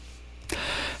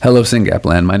Hello, SYNGAP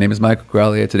land. My name is Michael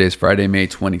Corellia. Today is Friday, May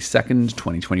 22nd,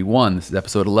 2021. This is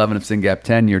episode 11 of SYNGAP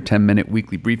 10, your 10-minute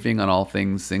weekly briefing on all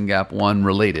things SYNGAP 1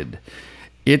 related.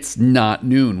 It's not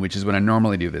noon, which is when I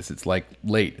normally do this. It's like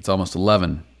late. It's almost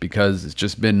 11 because it's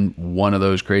just been one of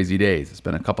those crazy days. It's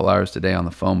been a couple hours today on the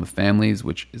phone with families,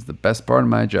 which is the best part of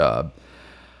my job.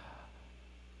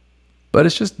 But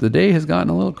it's just the day has gotten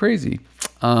a little crazy.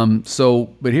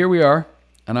 But here we are,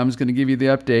 and I'm just going to give you the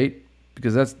update.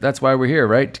 Because that's why we're here,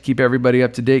 right? To keep everybody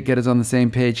up to date, get us on the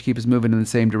same page, keep us moving in the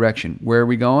same direction. Where are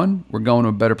we going? We're going to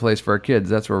a better place for our kids.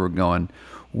 That's where we're going.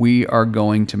 We are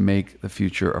going to make the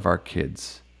future of our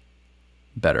kids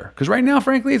better. Because right now,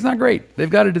 frankly, it's not great. They've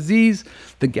got a disease.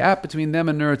 The gap between them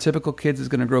and neurotypical kids is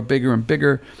going to grow bigger and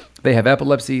bigger. They have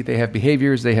epilepsy. They have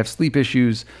behaviors. They have sleep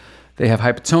issues. They have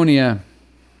hypotonia.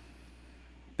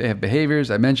 They have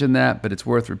behaviors. I mentioned that, but it's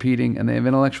worth repeating. And they have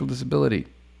intellectual disability.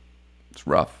 It's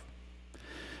rough.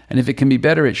 And if it can be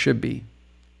better, it should be.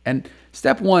 And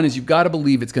step one is you've got to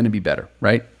believe it's going to be better,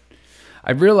 right?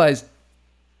 I've realized,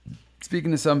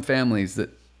 speaking to some families,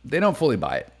 that they don't fully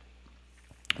buy it.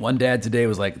 One dad today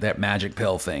was like, that magic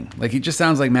pill thing. Like, it just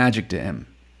sounds like magic to him.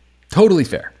 Totally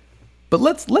fair. But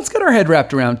let's get our head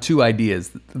wrapped around two ideas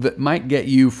that might get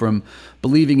you from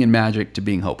believing in magic to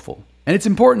being hopeful. And it's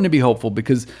important to be hopeful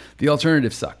because the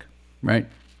alternatives suck, right?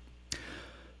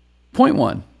 Point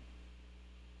one,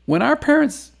 when our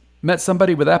parents met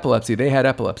somebody with epilepsy, they had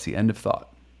epilepsy, end of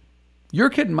thought.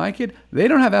 Your kid and my kid, they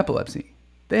don't have epilepsy.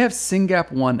 They have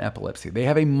SYNGAP1 epilepsy. They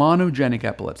have a monogenic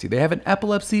epilepsy. They have an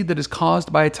epilepsy that is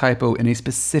caused by a typo in a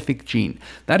specific gene.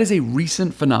 That is a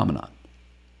recent phenomenon.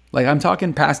 Like, I'm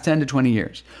talking past 10 to 20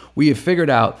 years. We have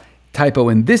figured out typo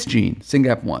in this gene,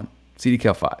 SYNGAP1,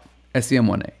 CDKL5,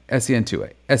 SCN1A,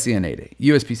 SCN2A, SCN8A,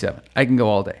 USP7. I can go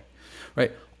all day,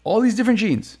 right? All these different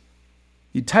genes.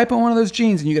 You type on one of those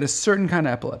genes and you get a certain kind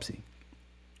of epilepsy.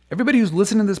 Everybody who's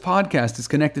listening to this podcast is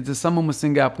connected to someone with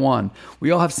SYNGAP1.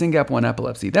 We all have SYNGAP1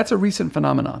 epilepsy. That's a recent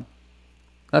phenomenon.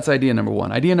 That's idea number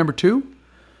one. Idea number two,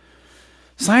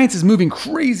 science is moving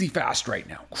crazy fast right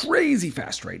now.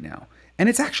 And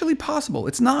it's actually possible.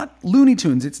 It's not Looney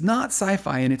Tunes, it's not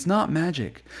sci-fi, and it's not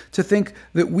magic to think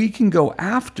that we can go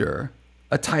after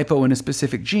a typo in a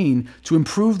specific gene to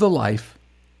improve the life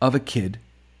of a kid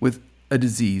with a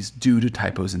disease due to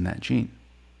typos in that gene.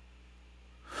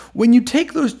 When you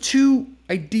take those two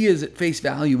ideas at face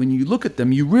value and you look at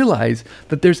them, you realize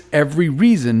that there's every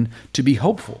reason to be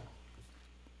hopeful.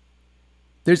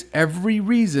 There's every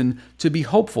reason to be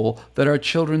hopeful that our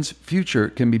children's future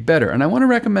can be better. And I want to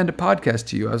recommend a podcast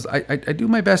to you. I do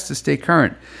my best to stay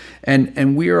current.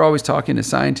 And we are always talking to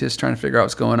scientists trying to figure out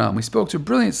what's going on. We spoke to a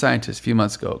brilliant scientist a few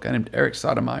months ago, a guy named Eric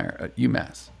Sotomayor at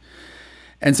UMass.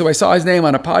 And so I saw his name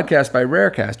on a podcast by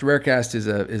Rarecast. Rarecast is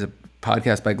a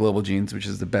podcast by Global Genes, which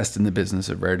is the best in the business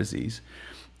of rare disease.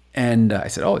 And I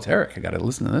said, oh, it's Eric. I got to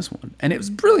listen to this one. And it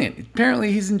was brilliant.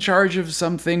 Apparently, he's in charge of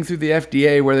something through the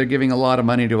FDA where they're giving a lot of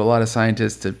money to a lot of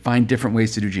scientists to find different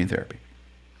ways to do gene therapy.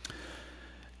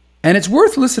 And it's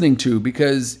worth listening to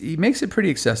because he makes it pretty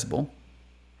accessible.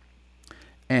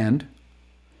 And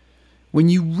when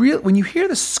you hear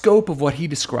the scope of what he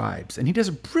describes, and he does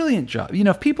a brilliant job. You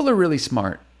know, if people are really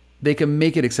smart, they can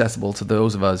make it accessible to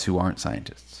those of us who aren't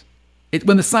scientists.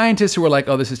 When the scientists who are like,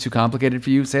 oh, this is too complicated for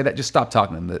you, say that, just stop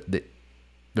talking to them.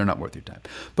 They're not worth your time.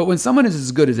 But when someone is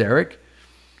as good as Eric,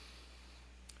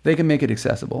 they can make it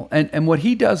accessible. And what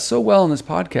he does so well in this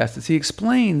podcast is he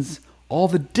explains all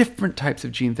the different types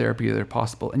of gene therapy that are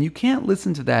possible. And you can't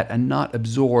listen to that and not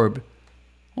absorb,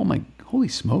 oh my, holy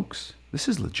smokes. This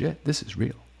is legit. This is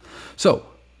real. So,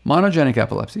 monogenic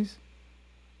epilepsies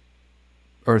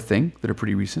are a thing that are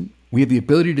pretty recent. We have the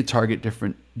ability to target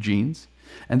different genes,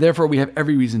 and therefore we have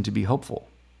every reason to be hopeful.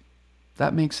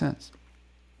 That makes sense.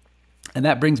 And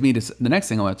that brings me to the next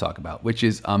thing I want to talk about, which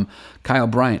is Kyle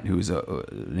Bryant, who's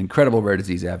an incredible rare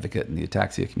disease advocate in the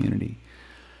ataxia community,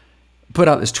 put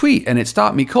out this tweet, and it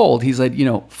stopped me cold. He's like,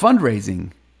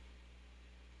 fundraising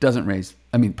doesn't raise,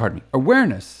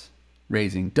 awareness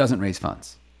raising doesn't raise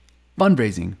funds.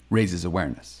 Fundraising raises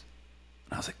awareness.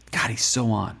 And I was like, God, he's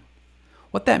so on.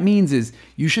 What that means is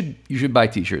you should buy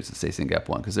t-shirts that say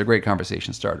SYNGAP1 because they're a great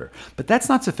conversation starter. But that's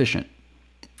not sufficient,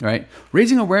 right?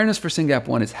 Raising awareness for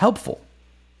SYNGAP1 is helpful.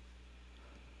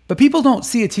 But people don't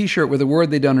see a t-shirt with a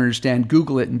word they don't understand,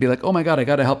 Google it, and be like, oh my God, I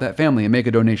got to help that family and make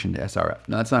a donation to SRF.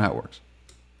 No, that's not how it works.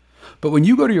 But when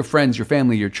you go to your friends, your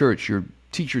family, your church, your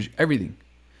teachers, everything,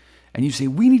 and you say,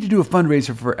 we need to do a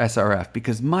fundraiser for SRF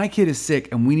because my kid is sick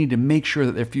and we need to make sure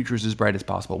that their future is as bright as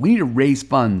possible. We need to raise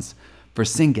funds for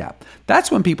SYNGAP.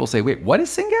 That's when people say, wait, what is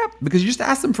SYNGAP? Because you just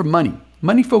ask them for money.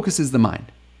 Money focuses the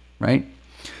mind, right?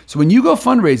 So when you go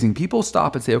fundraising, people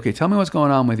stop and say, okay, tell me what's going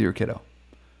on with your kiddo.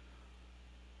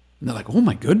 And they're like, oh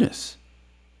my goodness.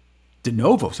 De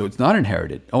novo, so it's not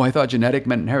inherited. Oh, I thought genetic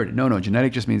meant inherited. No,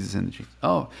 genetic just means it's in the genes.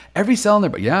 Oh, every cell in there,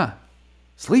 but yeah.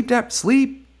 Sleep,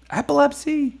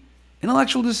 epilepsy,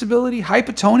 intellectual disability,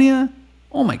 hypotonia.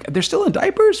 Oh my God, they're still in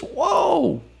diapers?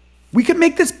 Whoa. We could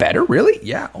make this better, really?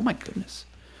 Yeah, oh my goodness.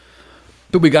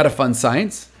 But we got to fund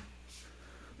science.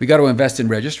 We got to invest in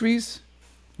registries.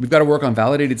 We've got to work on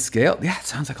validated scale. Yeah, it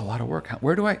sounds like a lot of work. How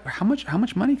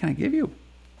much money can I give you?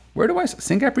 Where do I,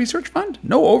 SYNGAP Research Fund?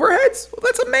 No overheads? Well,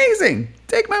 that's amazing.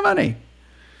 Take my money.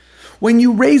 When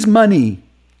you raise money,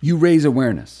 you raise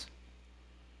awareness.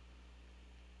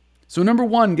 So number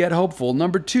 1, get hopeful.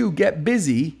 Number 2, get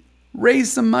busy.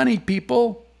 Raise some money,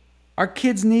 people. Our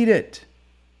kids need it.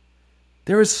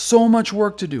 There is so much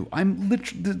work to do. I'm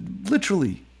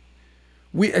literally,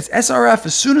 we as SRF,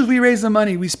 as soon as we raise the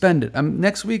money, we spend it.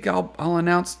 Next week, I'll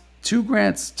announce 2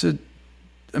 grants to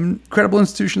incredible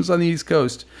institutions on the East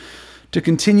Coast to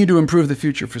continue to improve the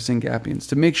future for Syngapians,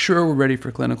 to make sure we're ready for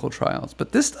clinical trials.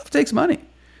 But this stuff takes money.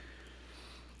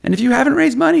 And if you haven't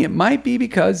raised money, it might be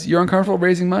because you're uncomfortable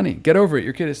raising money. Get over it,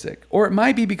 your kid is sick. Or it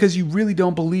might be because you really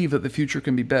don't believe that the future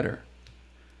can be better.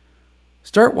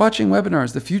 Start watching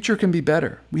webinars. The future can be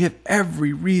better. We have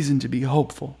every reason to be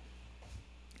hopeful.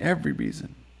 Every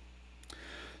reason.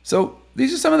 So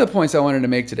these are some of the points I wanted to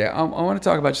make today. I want to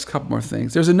talk about just a couple more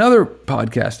things. There's another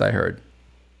podcast I heard.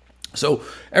 So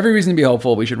every reason to be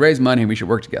hopeful. We should raise money and we should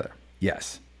work together.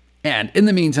 Yes. And in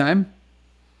the meantime,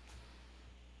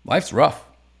 life's rough.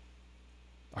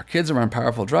 Our kids are on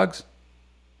powerful drugs.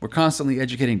 We're constantly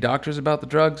educating doctors about the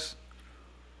drugs.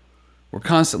 We're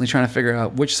constantly trying to figure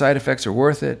out which side effects are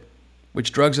worth it,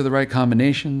 which drugs are the right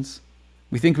combinations.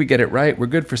 We think we get it right. We're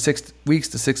good for 6 weeks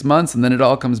to 6 months, and then it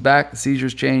all comes back. The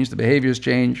seizures change, the behaviors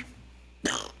change.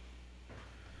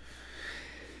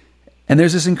 And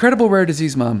there's this incredible rare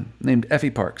disease mom named Effie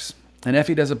Parks. And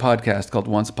Effie does a podcast called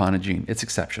Once Upon a Gene. It's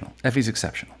exceptional. Effie's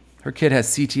exceptional. Her kid has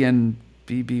CTNBB1,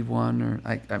 or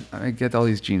I get all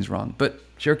these genes wrong. But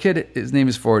her kid, his name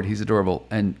is Ford. He's adorable,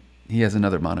 and he has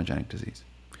another monogenic disease.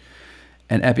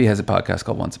 And Effie has a podcast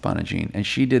called Once Upon a Gene. And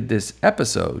she did this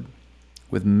episode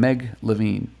with Meg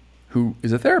Levine, who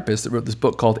is a therapist that wrote this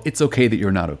book called It's Okay That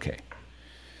You're Not Okay.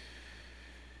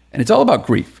 And it's all about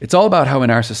grief. It's all about how in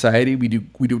our society we do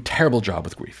a terrible job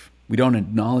with grief. We don't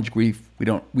acknowledge grief. We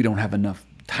don't have enough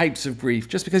types of grief.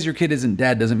 Just because your kid isn't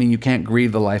dead doesn't mean you can't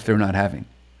grieve the life they're not having.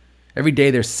 Every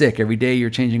day they're sick. Every day you're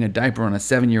changing a diaper on a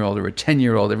 7-year-old or a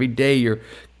 10-year-old. Every day you're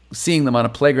seeing them on a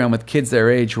playground with kids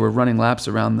their age who are running laps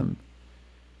around them.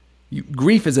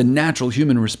 Grief is a natural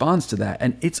human response to that,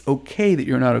 and it's okay that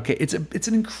you're not okay. It's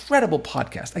an incredible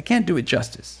podcast. I can't do it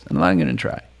justice. I'm not going to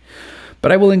try.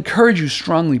 But I will encourage you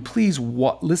strongly, please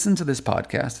listen to this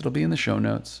podcast. It'll be in the show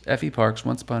notes. Effie Parks,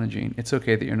 Once Upon a Gene. It's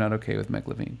Okay That You're Not Okay with Meg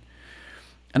Levine.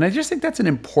 And I just think that's an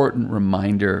important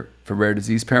reminder for rare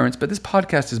disease parents. But this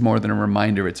podcast is more than a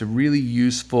reminder. It's a really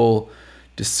useful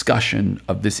discussion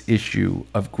of this issue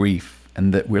of grief,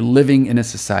 and that we're living in a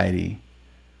society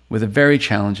with a very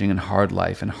challenging and hard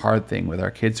life and hard thing with our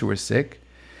kids who are sick.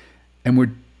 And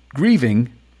we're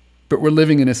grieving, but we're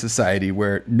living in a society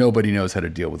where nobody knows how to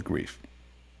deal with grief.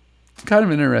 Kind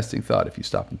of an interesting thought if you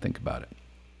stop and think about it.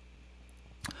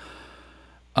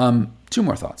 2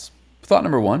 more thoughts. Thought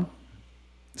number 1,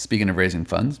 speaking of raising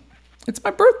funds, it's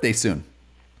my birthday soon.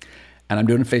 And I'm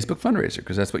doing a Facebook fundraiser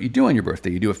because that's what you do on your birthday.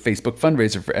 You do a Facebook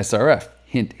fundraiser for SRF.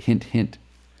 Hint, hint, hint.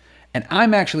 And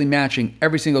I'm actually matching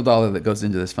every single dollar that goes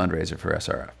into this fundraiser for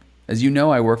SRF. As you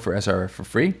know, I work for SRF for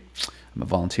free. I'm a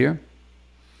volunteer.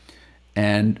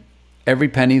 And every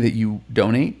penny that you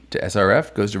donate to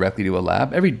SRF goes directly to a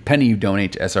lab. Every penny you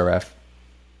donate to SRF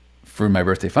for my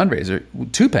birthday fundraiser,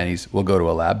 2 pennies will go to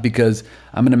a lab because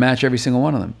I'm going to match every single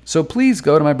one of them. So please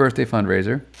go to my birthday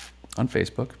fundraiser on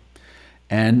Facebook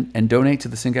and donate to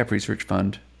the SYNGAP Research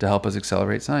Fund to help us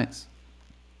accelerate science.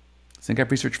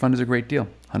 SYNGAP Research Fund is a great deal.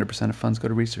 100% of funds go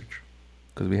to research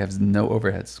because we have no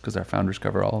overheads because our founders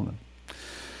cover all of them.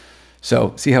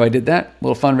 So see how I did that? A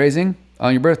little fundraising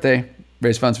on your birthday.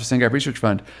 Raise funds for SYNGAP Research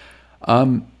Fund.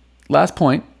 Last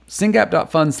point,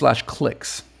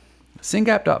 syngap.fund/clicks.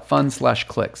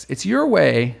 syngap.fund/clicks. It's your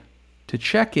way to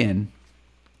check in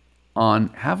on,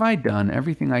 have I done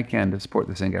everything I can to support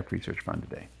the SYNGAP Research Fund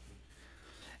today?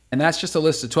 And that's just a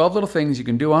list of 12 little things you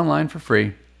can do online for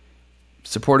free.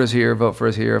 Support us here, vote for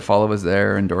us here, follow us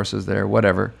there, endorse us there,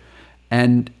 whatever.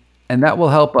 And that will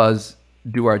help us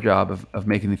do our job of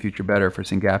making the future better for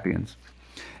Syngapians.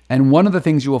 And one of the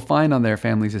things you will find on there,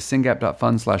 families, is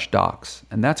syngap.fund/docs.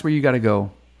 And that's where you got to go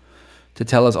to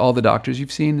tell us all the doctors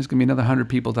you've seen. There's going to be another 100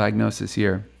 people diagnosed this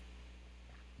year.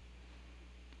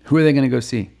 Who are they going to go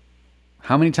see?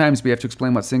 How many times do we have to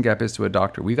explain what SYNGAP is to a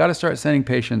doctor? We got to start sending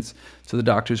patients to the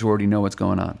doctors who already know what's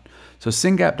going on. So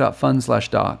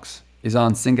syngap.fund/docs is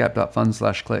on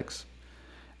syngap.fund/clicks.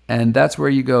 And that's where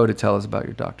you go to tell us about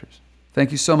your doctors.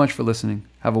 Thank you so much for listening.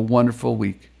 Have a wonderful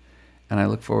week. And I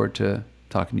look forward to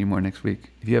talking to you more next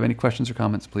week. If you have any questions or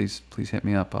comments, please hit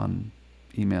me up on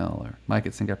email or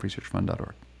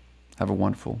mike@syngapresearchfund.org. Have a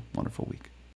wonderful, wonderful week.